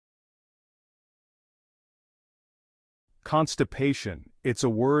Constipation, it's a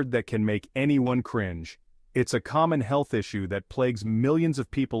word that can make anyone cringe. It's a common health issue that plagues millions of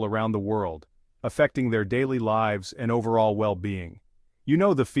people around the world, affecting their daily lives and overall well-being. You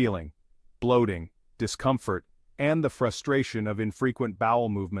know the feeling: bloating, discomfort, and the frustration of infrequent bowel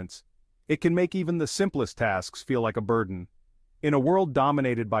movements. It can make even the simplest tasks feel like a burden. In a world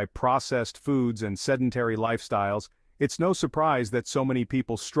dominated by processed foods and sedentary lifestyles, it's no surprise that so many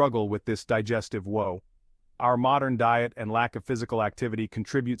people struggle with this digestive woe. Our modern diet and lack of physical activity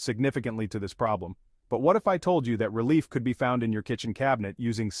contribute significantly to this problem. But what if I told you that relief could be found in your kitchen cabinet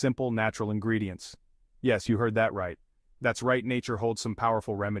using simple natural ingredients? Yes, you heard that right. That's right, nature holds some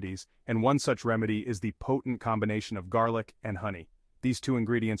powerful remedies, and one such remedy is the potent combination of garlic and honey. These two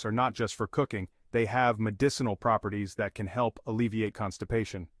ingredients are not just for cooking, they have medicinal properties that can help alleviate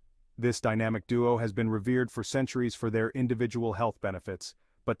constipation. This dynamic duo has been revered for centuries for their individual health benefits,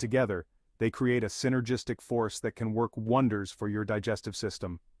 but together, they create a synergistic force that can work wonders for your digestive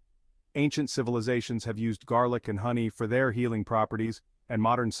system. Ancient civilizations have used garlic and honey for their healing properties, and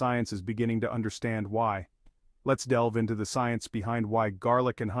modern science is beginning to understand why. Let's delve into the science behind why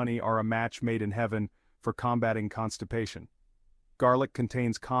garlic and honey are a match made in heaven for combating constipation. Garlic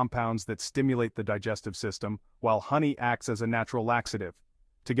contains compounds that stimulate the digestive system, while honey acts as a natural laxative.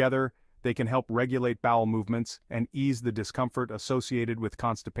 Together, they can help regulate bowel movements and ease the discomfort associated with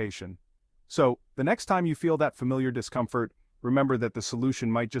constipation. So, the next time you feel that familiar discomfort, remember that the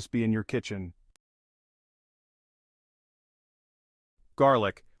solution might just be in your kitchen.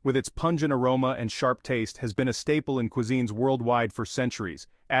 Garlic, with its pungent aroma and sharp taste, has been a staple in cuisines worldwide for centuries,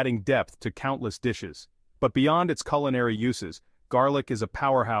 adding depth to countless dishes. But beyond its culinary uses, garlic is a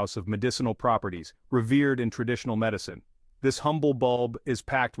powerhouse of medicinal properties, revered in traditional medicine. This humble bulb is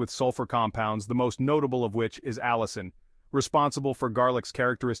packed with sulfur compounds, the most notable of which is allicin, responsible for garlic's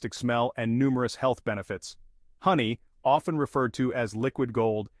characteristic smell and numerous health benefits. Honey, often referred to as liquid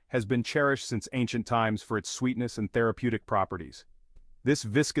gold, has been cherished since ancient times for its sweetness and therapeutic properties. This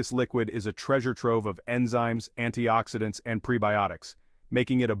viscous liquid is a treasure trove of enzymes, antioxidants, and prebiotics,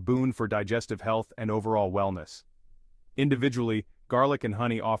 making it a boon for digestive health and overall wellness. Individually, garlic and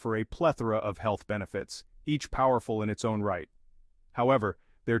honey offer a plethora of health benefits, each powerful in its own right. However,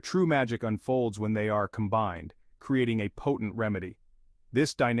 their true magic unfolds when they are combined, creating a potent remedy.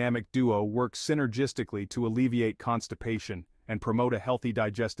 This dynamic duo works synergistically to alleviate constipation and promote a healthy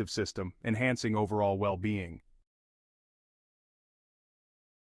digestive system, enhancing overall well-being.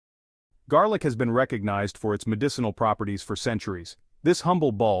 Garlic has been recognized for its medicinal properties for centuries. This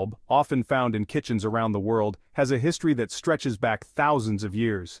humble bulb, often found in kitchens around the world, has a history that stretches back thousands of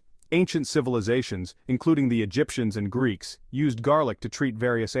years. Ancient civilizations, including the Egyptians and Greeks, used garlic to treat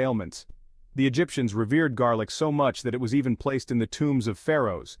various ailments. The Egyptians revered garlic so much that it was even placed in the tombs of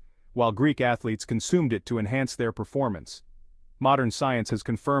pharaohs, while Greek athletes consumed it to enhance their performance. Modern science has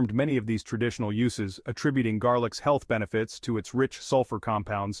confirmed many of these traditional uses, attributing garlic's health benefits to its rich sulfur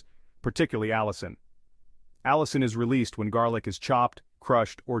compounds, particularly allicin. Allicin is released when garlic is chopped,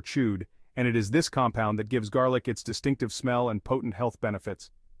 crushed, or chewed, and it is this compound that gives garlic its distinctive smell and potent health benefits.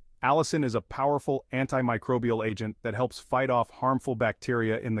 Allicin is a powerful antimicrobial agent that helps fight off harmful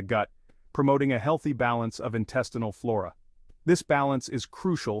bacteria in the gut, promoting a healthy balance of intestinal flora. This balance is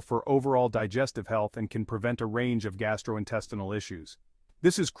crucial for overall digestive health and can prevent a range of gastrointestinal issues.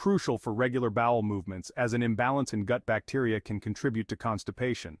 This is crucial for regular bowel movements, as an imbalance in gut bacteria can contribute to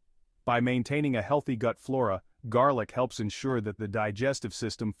constipation. By maintaining a healthy gut flora, garlic helps ensure that the digestive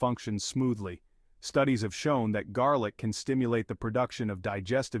system functions smoothly. Studies have shown that garlic can stimulate the production of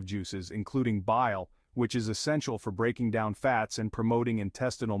digestive juices, including bile, which is essential for breaking down fats and promoting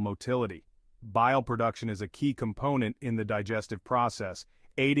intestinal motility. Bile production is a key component in the digestive process,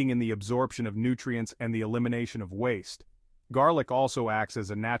 aiding in the absorption of nutrients and the elimination of waste. Garlic also acts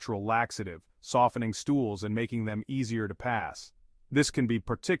as a natural laxative, softening stools and making them easier to pass. This can be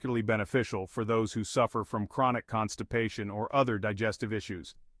particularly beneficial for those who suffer from chronic constipation or other digestive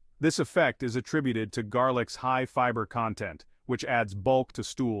issues. This effect is attributed to garlic's high fiber content, which adds bulk to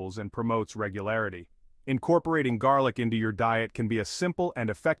stools and promotes regularity. Incorporating garlic into your diet can be a simple and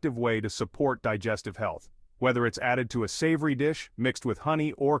effective way to support digestive health. Whether it's added to a savory dish, mixed with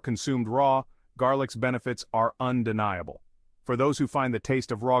honey, or consumed raw, garlic's benefits are undeniable. For those who find the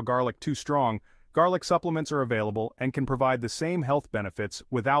taste of raw garlic too strong, garlic supplements are available and can provide the same health benefits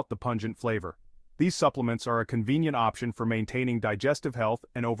without the pungent flavor. These supplements are a convenient option for maintaining digestive health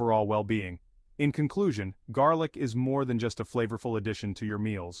and overall well-being. In conclusion, garlic is more than just a flavorful addition to your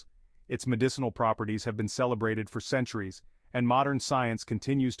meals. Its medicinal properties have been celebrated for centuries, and modern science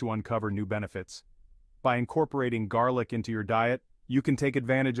continues to uncover new benefits. By incorporating garlic into your diet, you can take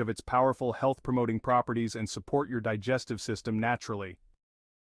advantage of its powerful health-promoting properties and support your digestive system naturally.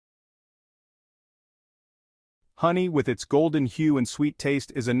 Honey, with its golden hue and sweet taste,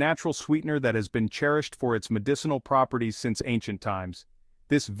 is a natural sweetener that has been cherished for its medicinal properties since ancient times.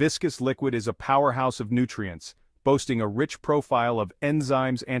 This viscous liquid is a powerhouse of nutrients, boasting a rich profile of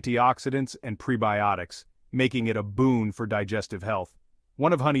enzymes, antioxidants, and prebiotics, making it a boon for digestive health.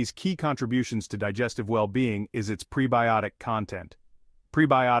 One of honey's key contributions to digestive well-being is its prebiotic content.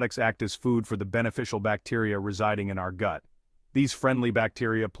 Prebiotics act as food for the beneficial bacteria residing in our gut. These friendly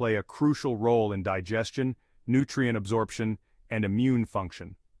bacteria play a crucial role in digestion, nutrient absorption, and immune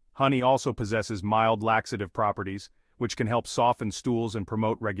function. Honey also possesses mild laxative properties, which can help soften stools and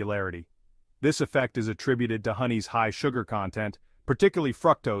promote regularity. This effect is attributed to honey's high sugar content, particularly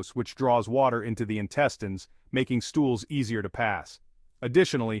fructose, which draws water into the intestines, making stools easier to pass.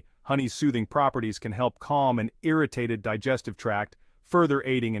 Additionally, honey's soothing properties can help calm an irritated digestive tract, further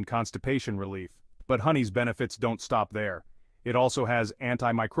aiding in constipation relief. But honey's benefits don't stop there. It also has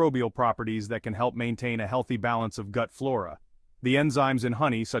antimicrobial properties that can help maintain a healthy balance of gut flora. The enzymes in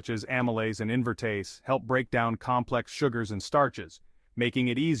honey, such as amylase and invertase, help break down complex sugars and starches, making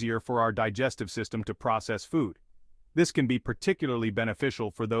it easier for our digestive system to process food. This can be particularly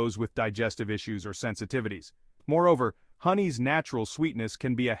beneficial for those with digestive issues or sensitivities. Moreover, honey's natural sweetness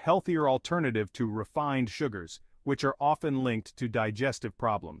can be a healthier alternative to refined sugars, which are often linked to digestive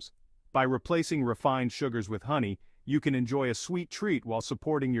problems. By replacing refined sugars with honey, you can enjoy a sweet treat while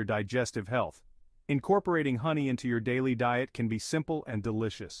supporting your digestive health. Incorporating honey into your daily diet can be simple and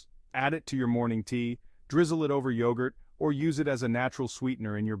delicious. Add it to your morning tea, drizzle it over yogurt, or use it as a natural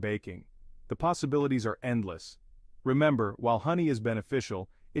sweetener in your baking. The possibilities are endless. Remember, while honey is beneficial,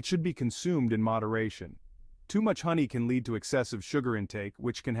 it should be consumed in moderation. Too much honey can lead to excessive sugar intake,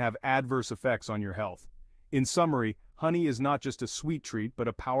 which can have adverse effects on your health. In summary, honey is not just a sweet treat but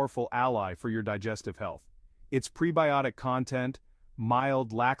a powerful ally for your digestive health. Its prebiotic content,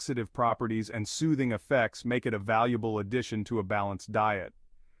 mild laxative properties, and soothing effects make it a valuable addition to a balanced diet.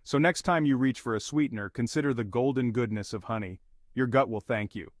 So next time you reach for a sweetener, consider the golden goodness of honey. Your gut will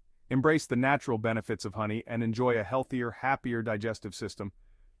thank you. Embrace the natural benefits of honey and enjoy a healthier, happier digestive system.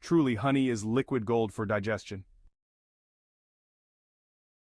 Truly, honey is liquid gold for digestion.